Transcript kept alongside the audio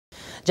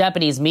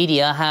Japanese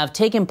media have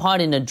taken part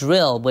in a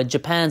drill with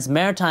Japan's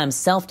Maritime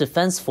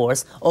Self-Defense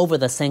Force over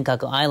the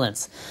Senkaku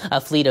Islands.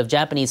 A fleet of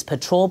Japanese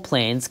patrol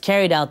planes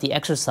carried out the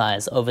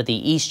exercise over the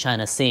East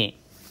China Sea.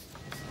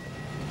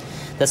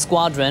 The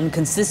squadron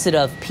consisted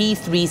of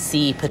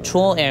P-3C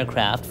patrol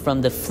aircraft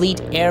from the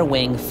Fleet Air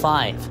Wing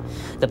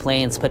 5. The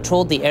planes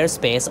patrolled the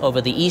airspace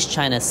over the East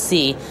China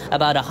Sea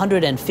about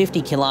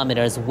 150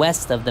 kilometers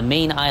west of the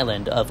main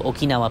island of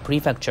Okinawa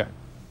Prefecture.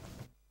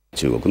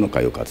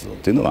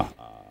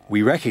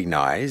 We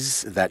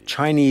recognize that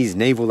Chinese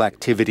naval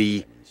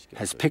activity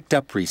has picked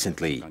up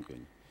recently.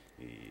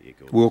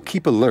 We'll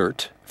keep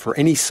alert for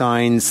any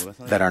signs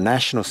that our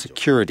national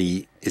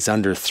security is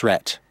under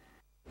threat.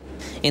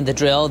 In the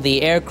drill,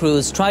 the air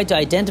crews tried to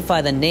identify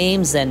the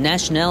names and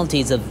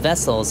nationalities of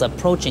vessels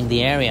approaching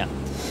the area.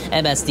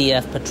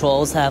 MSDF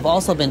patrols have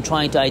also been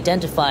trying to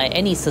identify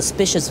any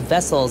suspicious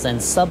vessels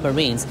and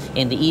submarines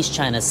in the East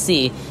China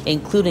Sea,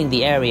 including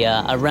the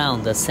area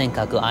around the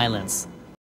Senkaku Islands.